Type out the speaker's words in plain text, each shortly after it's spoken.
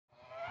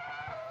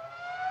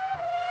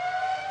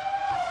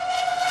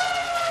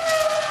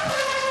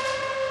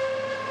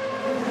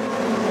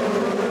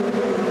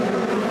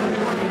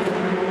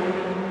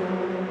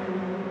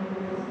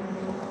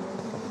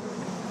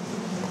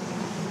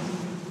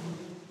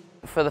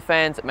for the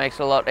fans it makes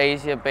it a lot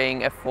easier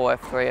being F4,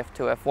 F3,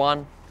 F2,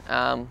 F1.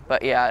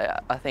 But yeah,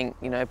 I think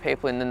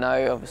people in the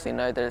know obviously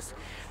know that it's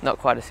not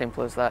quite as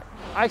simple as that.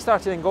 I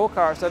started in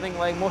go-karts, I think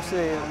like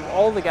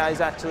all the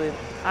guys actually,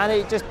 and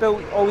it just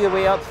built all the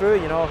way up through,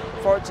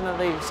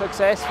 fortunately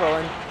successful.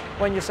 And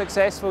when you're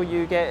successful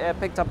you get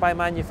picked up by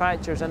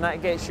manufacturers, and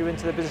that gets you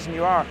into the position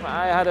you are.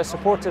 I had a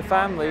supportive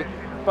family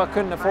but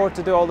couldn't afford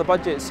to do all the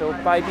budgets, so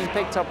by being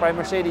picked up by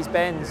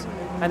Mercedes-Benz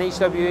and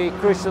HWA,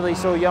 crucially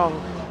so young,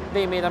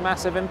 they made a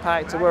massive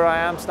impact to where I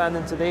am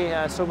standing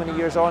today, so many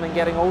years on and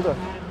getting older.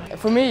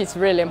 For me it's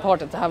really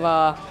important to have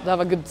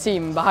a good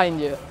team behind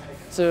you,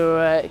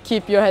 to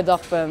keep your head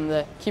up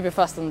and keep you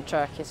fast on the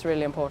track. It's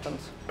really important.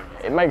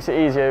 It makes it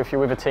easier if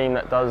you're with a team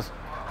that does,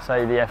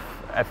 say, the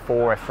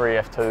F4,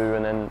 F3, F2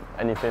 and then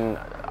anything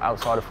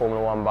outside of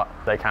Formula 1, but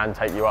they can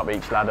take you up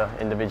each ladder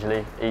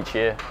individually each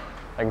year.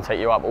 They can take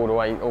you up all the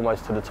way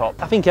almost to the top.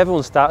 I think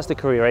everyone starts their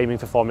career aiming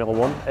for Formula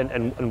 1,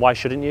 and why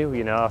shouldn't you?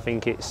 I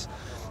think it's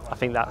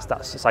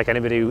like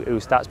anybody who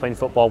starts playing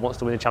football wants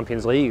to win the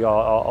Champions League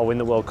or win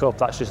the World Cup.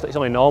 It's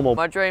only normal.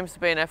 My dream's to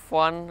be an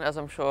F1, as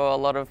I'm sure a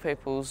lot of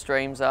people's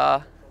dreams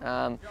are.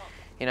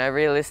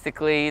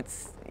 Realistically,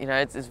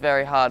 it's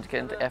very hard to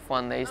get into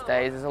F1 these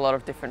days. There's a lot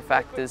of different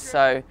factors.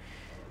 So,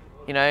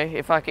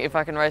 if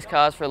I can race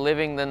cars for a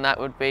living, then that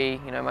would be,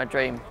 my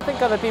dream. I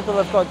think other people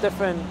have got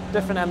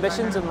different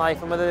ambitions in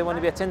life, and whether they want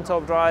to be a tin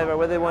top driver,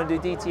 whether they want to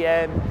do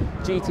DTM,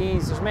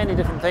 GTs, there's many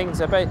different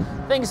things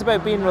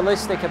about being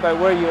realistic about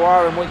where you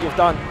are and what you've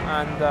done.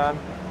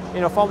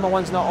 And Formula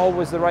One's not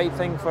always the right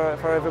thing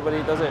for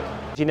everybody, does it?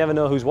 You never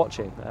know who's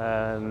watching,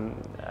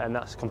 and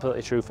that's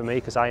completely true for me,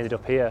 because I ended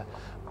up here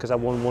because I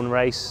won one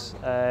race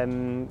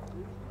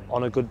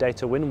on a good day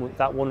to win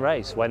that one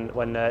race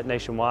when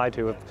Nationwide,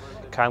 who have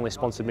kindly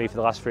sponsored me for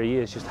the last 3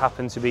 years, just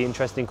happened to be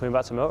interested in coming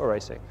back to motor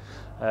racing,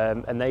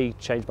 and they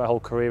changed my whole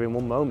career in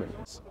one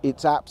moment.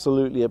 It's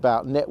absolutely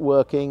about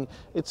networking.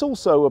 It's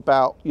also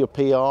about your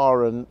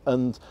PR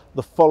and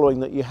the following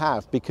that you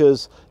have,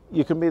 because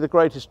you can be the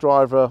greatest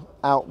driver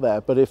out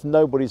there, but if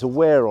nobody's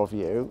aware of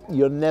you,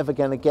 you're never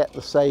going to get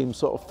the same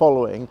sort of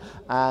following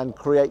and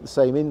create the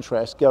same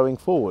interest going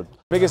forward.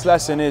 The biggest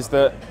lesson is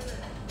that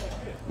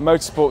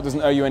motorsport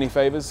doesn't owe you any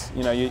favours.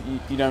 You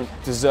don't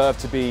deserve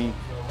to be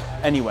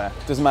anywhere.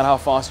 It doesn't matter how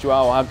fast you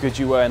are or how good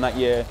you were in that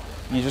year.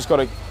 You just got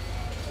to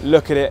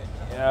look at it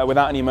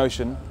without any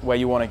emotion where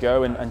you want to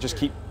go, and just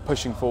keep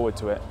pushing forward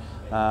to it.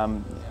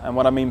 And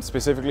what I mean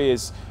specifically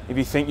is, if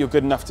you think you're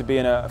good enough to be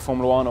in a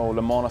Formula 1 or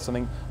Le Mans or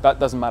something, that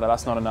doesn't matter,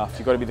 that's not enough.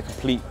 You've got to be the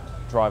complete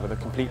driver, the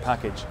complete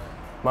package.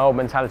 My old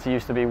mentality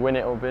used to be win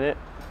it or bin it.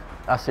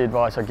 That's the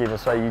advice I give.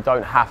 So you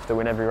don't have to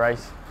win every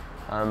race.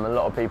 A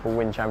lot of people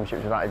win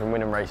championships without even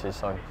winning races,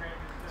 so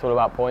it's all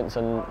about points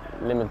and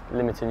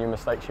limiting your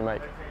mistakes you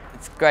make.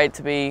 It's great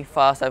to be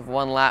fast over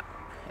one lap,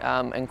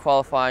 and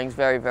qualifying is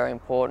very, very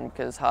important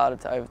because it's harder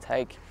to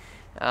overtake.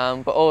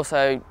 But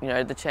also,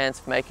 the chance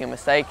of making a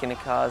mistake in a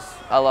car is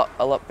a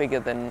lot bigger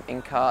than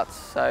in karts.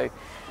 So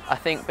I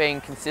think being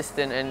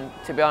consistent and,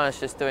 to be honest,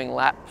 just doing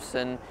laps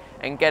and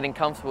getting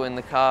comfortable in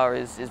the car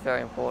is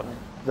very important.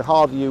 The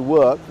harder you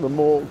work, the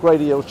more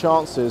greater your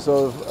chances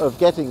of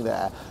getting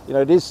there.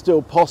 It is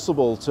still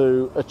possible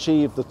to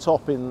achieve the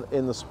top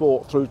in the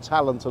sport through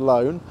talent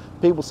alone.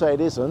 People say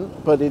it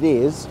isn't, but it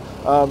is.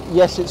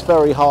 Yes, it's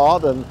very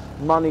hard, and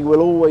money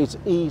will always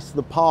ease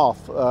the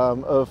path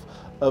of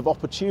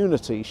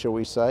opportunity, shall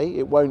we say.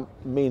 It won't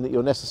mean that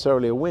you're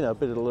necessarily a winner,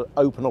 but it'll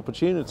open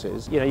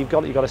opportunities. You've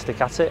got to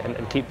stick at it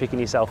and keep picking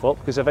yourself up,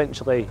 because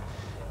eventually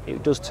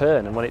it does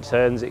turn, and when it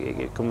turns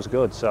it comes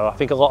good. So I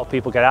think a lot of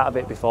people get out of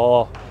it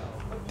before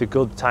the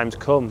good times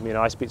come.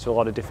 I speak to a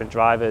lot of different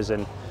drivers,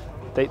 and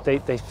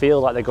they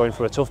feel like they're going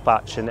through a tough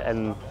patch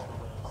and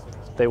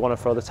they want to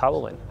throw the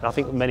towel in. And I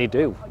think many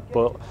do,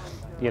 but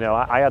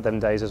I had them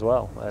days as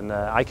well, and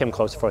I came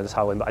close to throwing the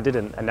towel in, but I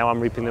didn't, and now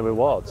I'm reaping the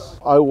rewards.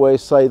 I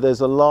always say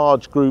there's a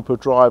large group of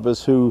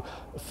drivers who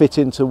fit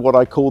into what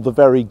I call the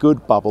very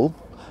good bubble,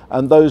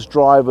 and those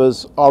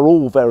drivers are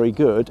all very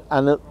good,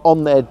 and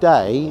on their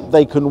day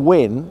they can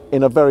win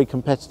in a very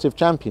competitive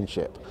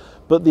championship.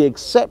 But the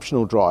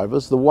exceptional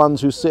drivers, the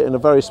ones who sit in a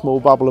very small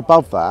bubble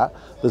above that,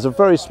 there's a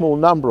very small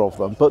number of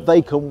them, but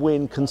they can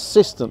win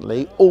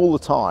consistently all the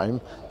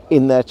time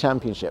in their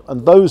championship,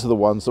 and those are the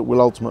ones that will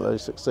ultimately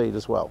succeed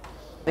as well.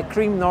 The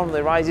cream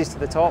normally rises to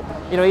the top.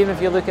 Even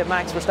if you look at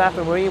Max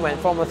Verstappen, where he went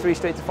Formula 3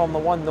 straight to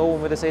Formula 1, no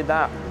one would have said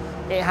that.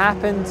 It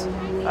happened.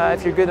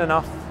 If you're good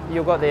enough,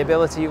 you've got the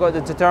ability, you've got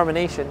the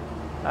determination,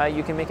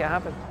 you can make it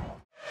happen.